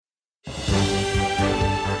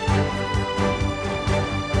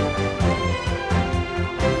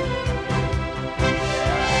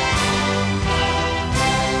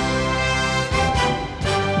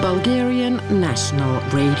National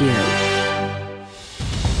Radio.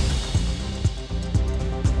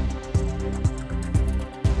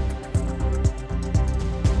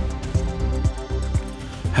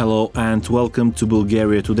 Hello and welcome to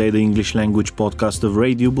Bulgaria Today, the English language podcast of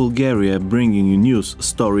Radio Bulgaria, bringing you news,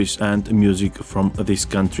 stories and music from this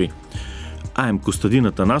country. I'm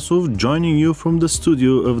Kostadin Atanasov, joining you from the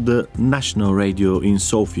studio of the National Radio in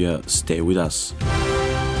Sofia. Stay with us.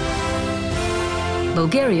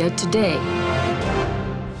 Bulgaria Today.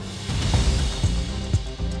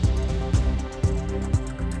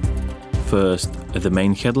 First, the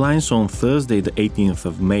main headlines on Thursday, the 18th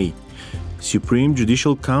of May. Supreme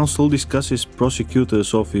Judicial Council discusses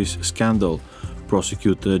Prosecutor's Office scandal.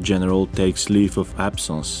 Prosecutor General takes leave of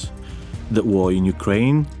absence. The war in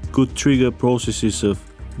Ukraine could trigger processes of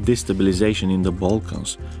destabilization in the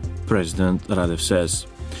Balkans, President Radev says.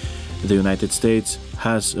 The United States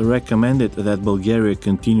has recommended that Bulgaria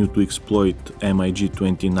continue to exploit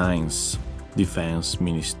MiG-29s, Defense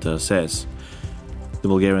Minister says. The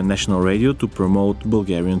Bulgarian National Radio to promote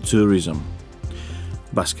Bulgarian tourism.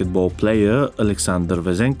 Basketball player Alexander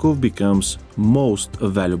Vezenkov becomes most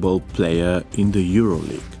valuable player in the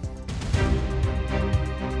EuroLeague.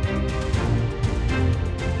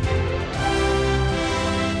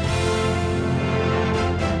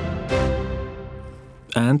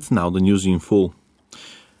 And now the news in full.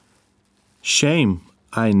 Shame,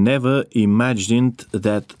 I never imagined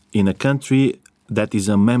that in a country that is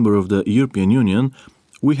a member of the European Union,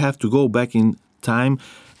 we have to go back in time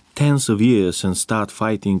tens of years and start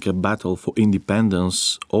fighting a battle for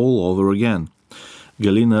independence all over again.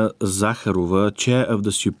 Galina Zakharova, chair of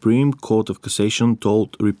the Supreme Court of Cassation,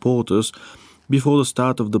 told reporters before the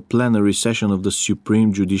start of the plenary session of the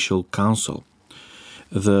Supreme Judicial Council.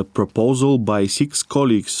 The proposal by 6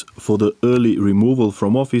 colleagues for the early removal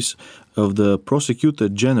from office of the Prosecutor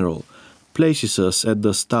General places us at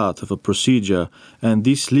the start of a procedure, and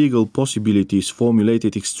this legal possibility is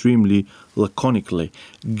formulated extremely laconically,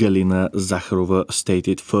 Galina Zakharova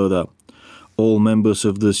stated further. All members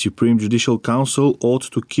of the Supreme Judicial Council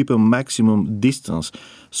ought to keep a maximum distance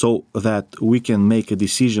so that we can make a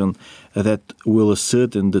decision that will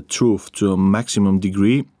ascertain the truth to a maximum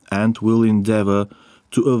degree and will endeavor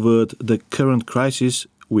to avert the current crisis,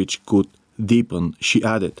 which could deepen, she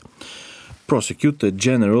added. Prosecutor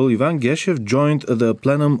General Ivan Geshev joined the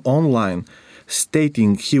plenum online,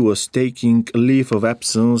 stating he was taking leave of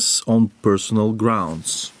absence on personal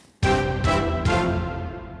grounds.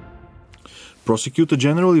 Prosecutor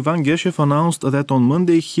General Ivan Geshev announced that on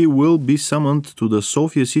Monday he will be summoned to the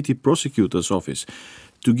Sofia City Prosecutor's Office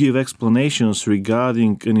to give explanations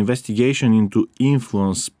regarding an investigation into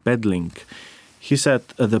influence peddling. He said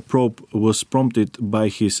the probe was prompted by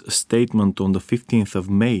his statement on the 15th of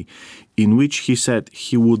May, in which he said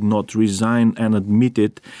he would not resign and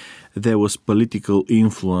admitted there was political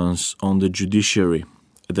influence on the judiciary.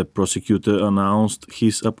 The prosecutor announced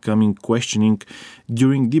his upcoming questioning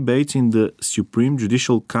during debates in the Supreme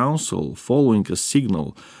Judicial Council following a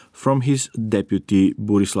signal from his deputy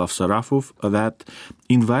Borislav Sarafov that,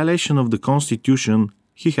 in violation of the Constitution,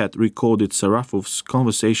 he had recorded Sarafov's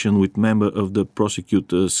conversation with member of the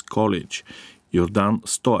Prosecutor's College, Yordan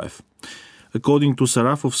Stoev. According to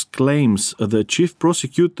Sarafov's claims, the chief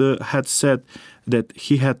prosecutor had said that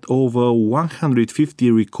he had over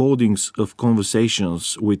 150 recordings of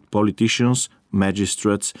conversations with politicians,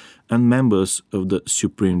 magistrates, and members of the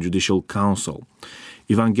Supreme Judicial Council.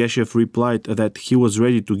 Ivan Geshev replied that he was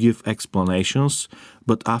ready to give explanations,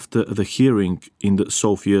 but after the hearing in the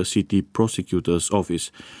Sofia City Prosecutor's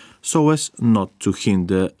Office, so as not to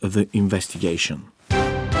hinder the investigation.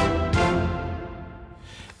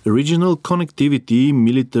 Regional connectivity,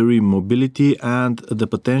 military mobility, and the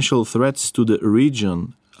potential threats to the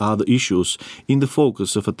region are the issues in the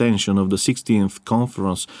focus of attention of the 16th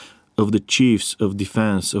Conference of the Chiefs of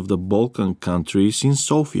Defense of the Balkan countries in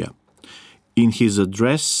Sofia. In his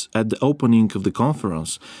address at the opening of the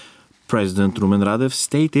conference, President Rumen Radev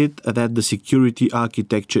stated that the security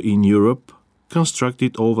architecture in Europe,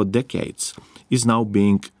 constructed over decades, is now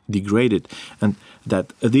being degraded, and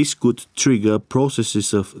that this could trigger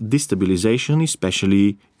processes of destabilization,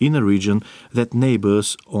 especially in a region that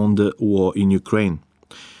neighbors on the war in Ukraine.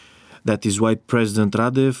 That is why President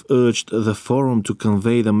Radev urged the forum to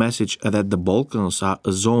convey the message that the Balkans are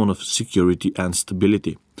a zone of security and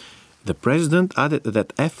stability. The president added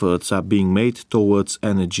that efforts are being made towards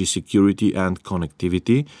energy security and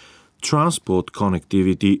connectivity, transport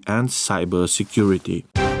connectivity, and cyber security.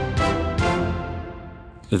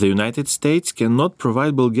 The United States cannot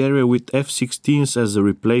provide Bulgaria with F-16s as a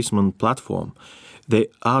replacement platform. They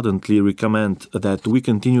ardently recommend that we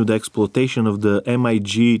continue the exploitation of the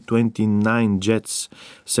MiG-29 jets,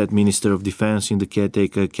 said Minister of Defense in the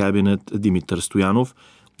caretaker cabinet Dimitar Stoyanov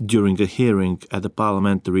during a hearing at the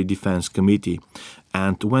Parliamentary Defense Committee,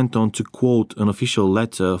 and went on to quote an official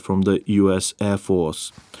letter from the US Air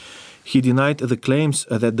Force. He denied the claims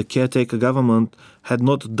that the caretaker government had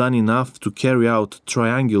not done enough to carry out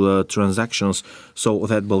triangular transactions so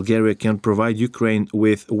that Bulgaria can provide Ukraine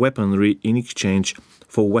with weaponry in exchange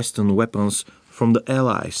for Western weapons from the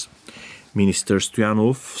Allies. Minister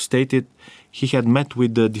Stoyanov stated he had met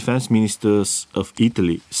with the defense ministers of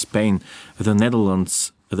Italy, Spain, the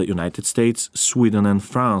Netherlands, the United States, Sweden and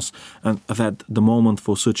France, and that the moment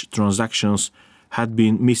for such transactions had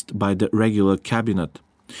been missed by the regular cabinet.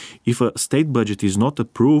 If a state budget is not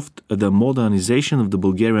approved, the modernization of the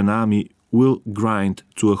Bulgarian army will grind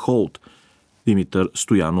to a halt, Dimitar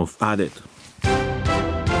Stoyanov added.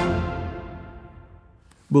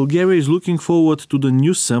 Bulgaria is looking forward to the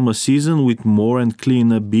new summer season with more and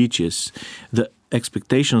cleaner beaches. The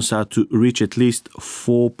expectations are to reach at least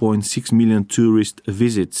 4.6 million tourist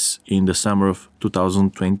visits in the summer of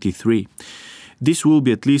 2023. This will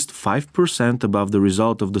be at least 5% above the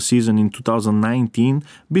result of the season in 2019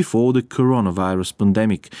 before the coronavirus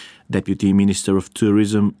pandemic, Deputy Minister of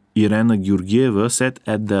Tourism Irena Georgieva said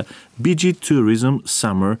at the BG Tourism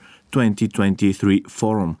Summer 2023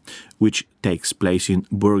 Forum, which takes place in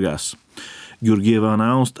Burgas. Georgieva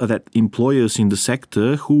announced that employers in the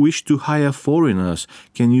sector who wish to hire foreigners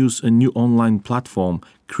can use a new online platform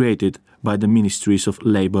created by the Ministries of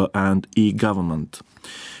Labour and e-Government.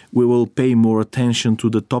 We will pay more attention to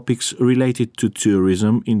the topics related to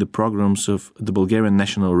tourism in the programs of the Bulgarian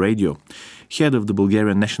National Radio. Head of the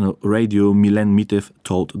Bulgarian National Radio, Milen Mitev,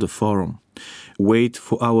 told the forum. Wait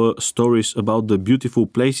for our stories about the beautiful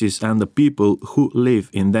places and the people who live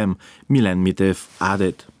in them, Milen Mitev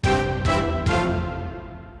added.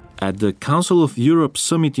 At the Council of Europe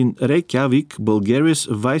summit in Reykjavik, Bulgaria's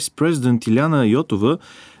Vice President Ileana Iotova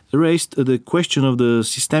raised the question of the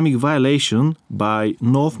systemic violation by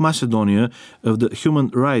North Macedonia of the human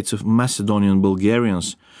rights of Macedonian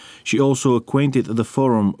Bulgarians. She also acquainted the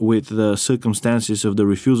forum with the circumstances of the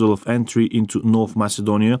refusal of entry into North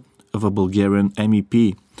Macedonia of a Bulgarian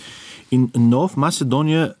MEP. In North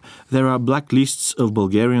Macedonia, there are blacklists of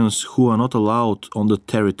Bulgarians who are not allowed on the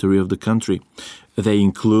territory of the country. They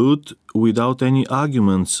include, without any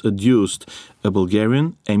arguments adduced, a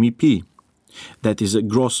Bulgarian MEP. That is a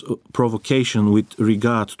gross provocation with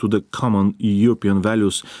regard to the common European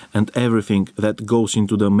values and everything that goes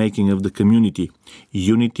into the making of the community: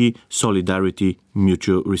 unity, solidarity,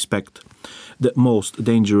 mutual respect. The most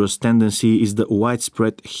dangerous tendency is the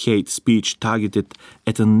widespread hate speech targeted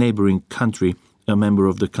at a neighboring country, a member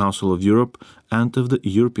of the Council of Europe and of the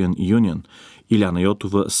European Union, Ileana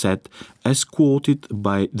Iotova said, as quoted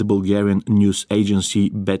by the Bulgarian news agency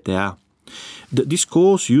BTA. The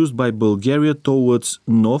discourse used by Bulgaria towards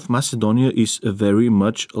North Macedonia is very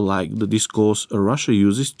much like the discourse Russia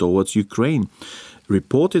uses towards Ukraine,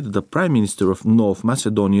 reported the Prime Minister of North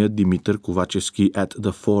Macedonia, Dimitar Kovachevsky, at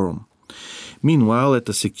the forum. Meanwhile, at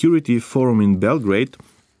a security forum in Belgrade,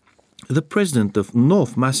 the President of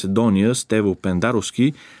North Macedonia, Stevo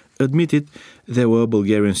Pendarovski, admitted there were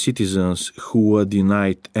Bulgarian citizens who were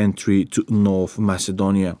denied entry to North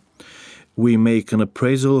Macedonia. We make an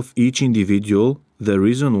appraisal of each individual, the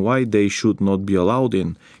reason why they should not be allowed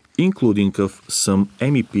in, including of some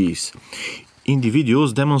MEPs.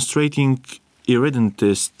 Individuals demonstrating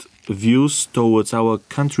irredentist views towards our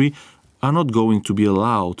country are not going to be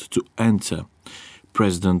allowed to enter,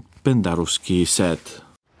 President Pendarovski said.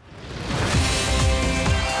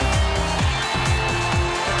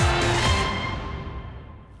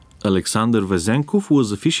 Alexander Vezenkov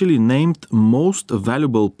was officially named Most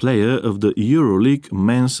Valuable Player of the EuroLeague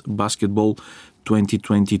Men's Basketball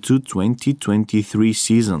 2022-2023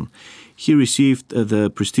 season. He received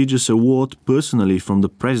the prestigious award personally from the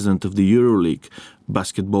president of the EuroLeague,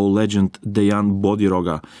 basketball legend Dejan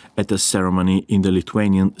Bodiroga, at a ceremony in the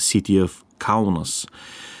Lithuanian city of Kaunas.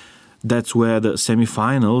 That's where the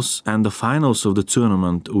semi-finals and the finals of the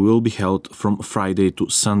tournament will be held from Friday to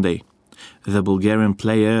Sunday. The Bulgarian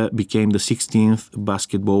player became the 16th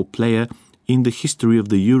basketball player in the history of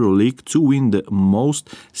the EuroLeague to win the most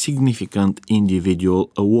significant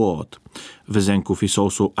individual award. Vezenkov is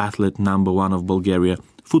also athlete number 1 of Bulgaria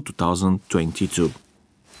for 2022.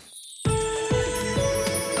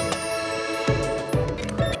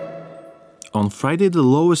 On Friday, the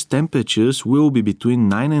lowest temperatures will be between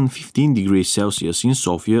 9 and 15 degrees Celsius, in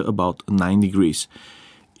Sofia about 9 degrees.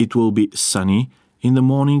 It will be sunny in the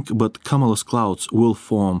morning, but cumulus clouds will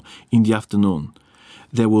form in the afternoon.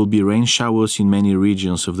 There will be rain showers in many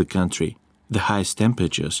regions of the country. The highest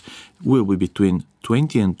temperatures will be between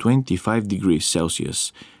 20 and 25 degrees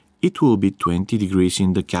Celsius. It will be 20 degrees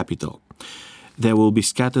in the capital. There will be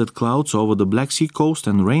scattered clouds over the Black Sea coast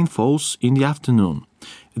and rainfalls in the afternoon.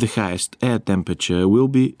 The highest air temperature will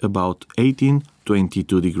be about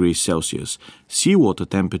 18-22 degrees Celsius. Seawater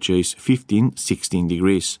temperature is 15-16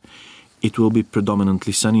 degrees. It will be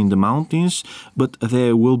predominantly sunny in the mountains, but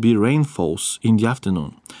there will be rainfalls in the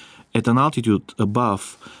afternoon. At an altitude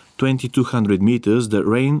above 2,200 meters, the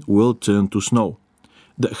rain will turn to snow.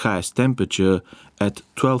 The highest temperature at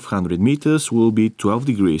 1,200 meters will be 12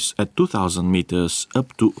 degrees, at 2,000 meters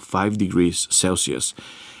up to 5 degrees Celsius.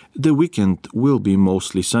 The weekend will be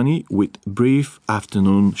mostly sunny with brief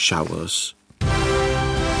afternoon showers.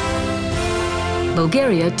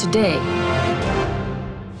 Bulgaria today.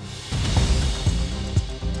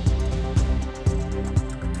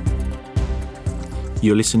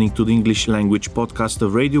 You're listening to the English language podcast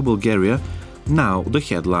of Radio Bulgaria. Now the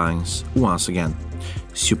headlines once again.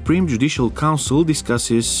 Supreme Judicial Council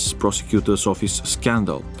discusses Prosecutor's Office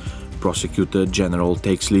scandal. Prosecutor General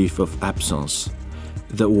takes leave of absence.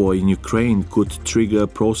 The war in Ukraine could trigger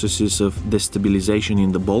processes of destabilization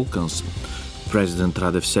in the Balkans, President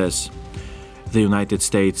Radev says. The United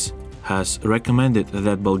States has recommended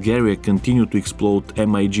that Bulgaria continue to exploit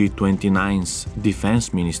MiG-29s,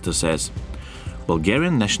 Defense Minister says.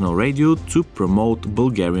 Bulgarian National Radio to promote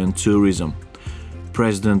Bulgarian tourism.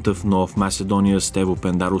 President of North Macedonia Stevo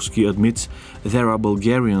Pendarovski admits there are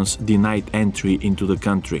Bulgarians denied entry into the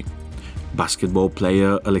country. Basketball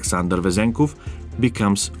player Alexander Vezenkov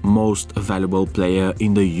becomes most valuable player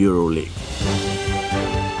in the EuroLeague.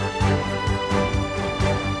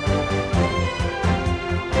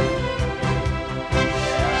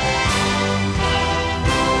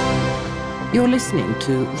 You're listening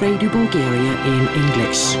to Radio Bulgaria in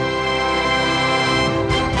English.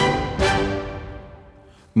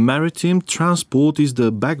 Maritime transport is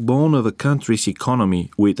the backbone of a country's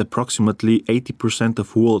economy, with approximately 80%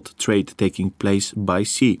 of world trade taking place by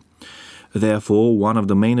sea. Therefore, one of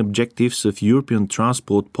the main objectives of European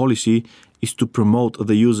transport policy is to promote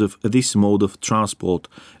the use of this mode of transport,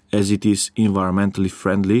 as it is environmentally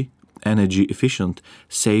friendly, energy efficient,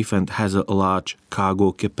 safe and has a large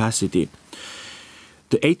cargo capacity.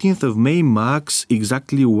 The 18th of May marks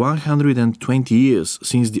exactly 120 years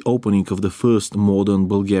since the opening of the first modern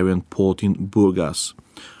Bulgarian port in Burgas.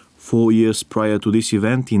 4 years prior to this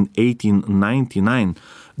event, in 1899,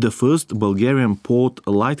 the first Bulgarian port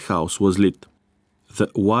lighthouse was lit, the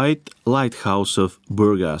White Lighthouse of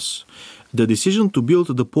Burgas. The decision to build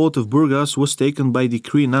the port of Burgas was taken by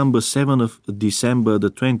Decree number 7 of December the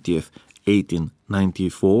 20th,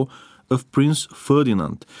 1894, of Prince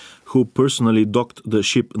Ferdinand, who personally docked the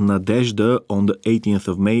ship Nadezhda on the 18th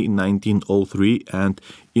of May 1903 and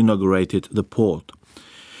inaugurated the port.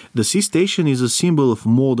 The sea station is a symbol of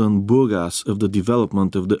modern Burgas, of the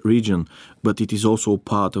development of the region, but it is also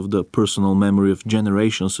part of the personal memory of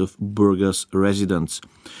generations of Burgas residents.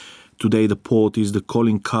 Today the port is the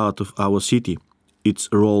calling card of our city. Its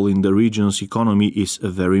role in the region's economy is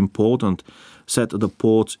very important, said the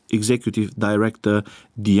port's executive director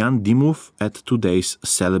Dian Dimov at today's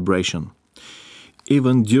celebration.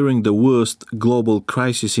 Even during the worst global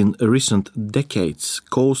crisis in recent decades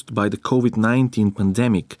caused by the COVID-19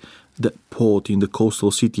 pandemic, the port in the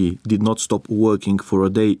coastal city did not stop working for a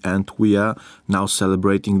day, and we are now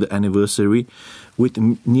celebrating the anniversary with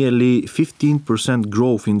nearly 15%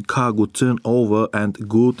 growth in cargo turnover and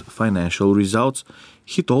good financial results,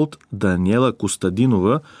 he told Daniela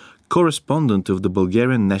Kostadinova, correspondent of the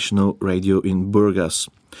Bulgarian National Radio in Burgas.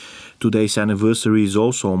 Today's anniversary is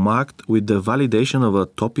also marked with the validation of a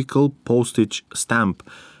topical postage stamp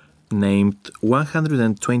named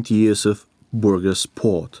 120 Years of Burgas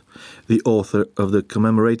Port. The author of the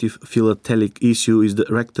commemorative philatelic issue is the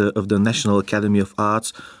rector of the National Academy of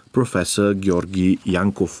Arts, Professor Georgi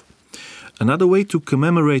Yankov. Another way to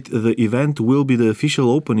commemorate the event will be the official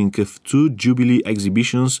opening of 2 Jubilee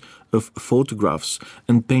exhibitions of photographs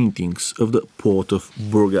and paintings of the port of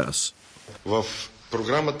Burgas. В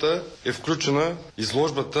програмата е включена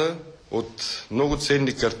изложбата от много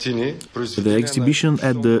ценни картини. The exhibition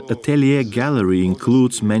at the Atelier Gallery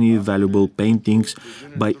includes many valuable paintings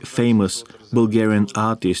by famous Bulgarian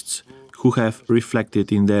artists who have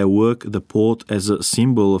reflected in their work the port as a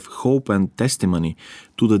symbol of hope and testimony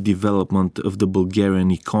to the development of the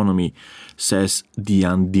Bulgarian economy, says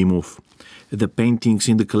Dian Dimov. The paintings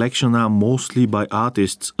in the collection are mostly by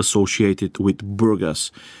artists associated with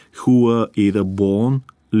Burgas, who were either born,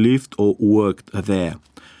 lived or worked there.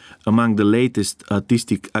 Among the latest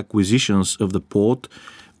artistic acquisitions of the port,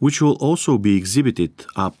 which will also be exhibited,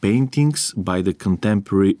 are paintings by the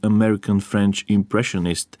contemporary American-French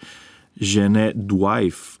impressionist Genet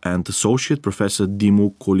Douaif and Associate Professor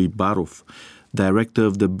Dimu Kolibarov, director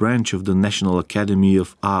of the branch of the National Academy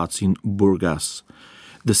of Arts in Burgas.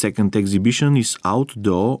 The second exhibition is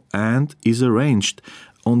outdoor and is arranged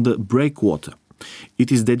on the breakwater.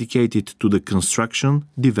 It is dedicated to the construction,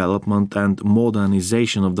 development and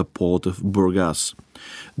modernization of the port of Burgas.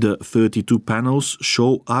 The 32 panels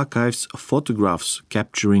show archives photographs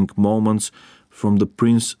capturing moments from the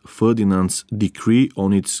Prince Ferdinand's decree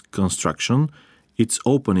on its construction, its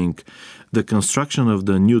opening, the construction of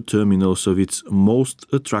the new terminals of its most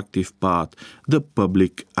attractive part, the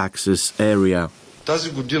public access area.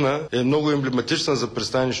 Тази година е много емблематична за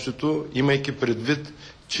пристанището, имайки предвид,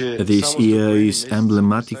 че This year is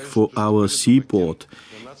emblematic for our seaport.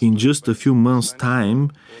 In just a few months' time,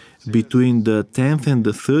 between the 10th and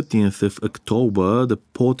the 13th of October, the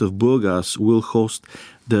port of Burgas will host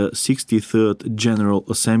the 63rd General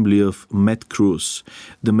Assembly of MedCruise,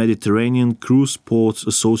 the Mediterranean Cruise Ports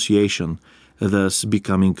Association, thus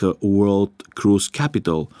becoming a world cruise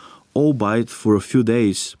capital, albeit for a few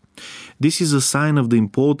days. This is a sign of the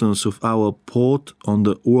importance of our port on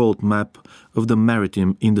the world map of the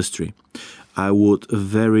maritime industry. I would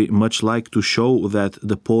very much like to show that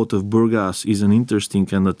the port of Burgas is an interesting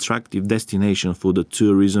and attractive destination for the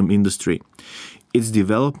tourism industry. Its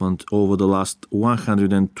development over the last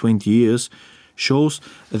 120 years shows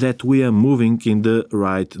that we are moving in the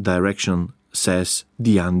right direction, says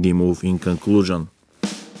Dian Dimov in conclusion.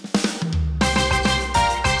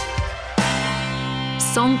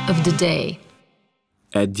 Song of the Day.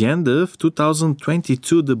 At the end of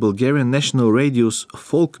 2022, the Bulgarian National Radio's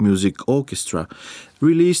Folk Music Orchestra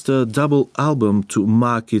released a double album to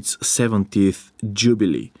mark its 70th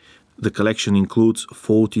jubilee. The collection includes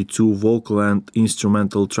 42 vocal and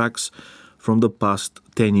instrumental tracks from the past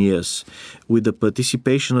 10 years, with the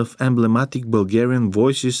participation of emblematic Bulgarian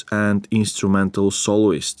voices and instrumental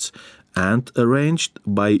soloists, and arranged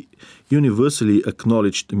by universally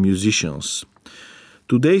acknowledged musicians.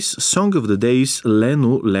 Today's Song of the Day is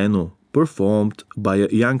Lenu Lenu, performed by a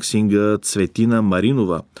young singer Cvetina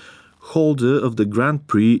Marinova, holder of the Grand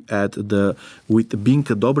Prix at the With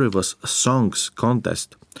Binka Dobreva's Songs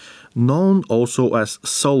contest. Known also as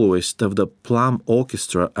soloist of the Plum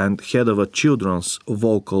Orchestra and head of a children's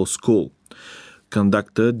vocal school.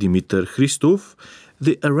 Conductor Dimitar Christov.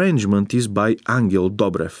 The arrangement is by Angel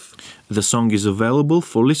Dobrev. The song is available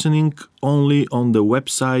for listening only on the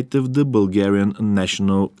website of the Bulgarian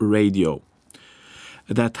National Radio.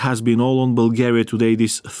 That has been all on Bulgaria Today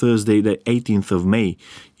this Thursday, the 18th of May.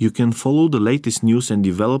 You can follow the latest news and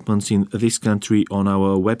developments in this country on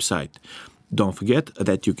our website. Don't forget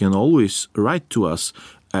that you can always write to us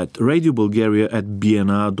at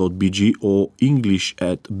radiobulgaria@bnr.bg or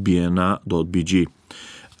english@bnr.bg.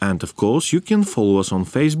 And of course, you can follow us on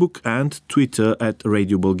Facebook and Twitter at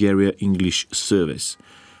Radio Bulgaria English Service.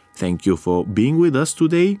 Thank you for being with us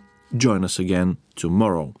today. Join us again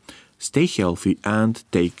tomorrow. Stay healthy and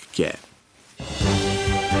take care.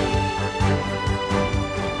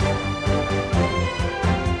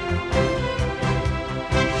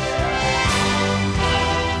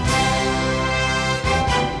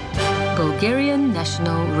 Bulgarian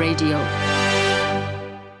National Radio.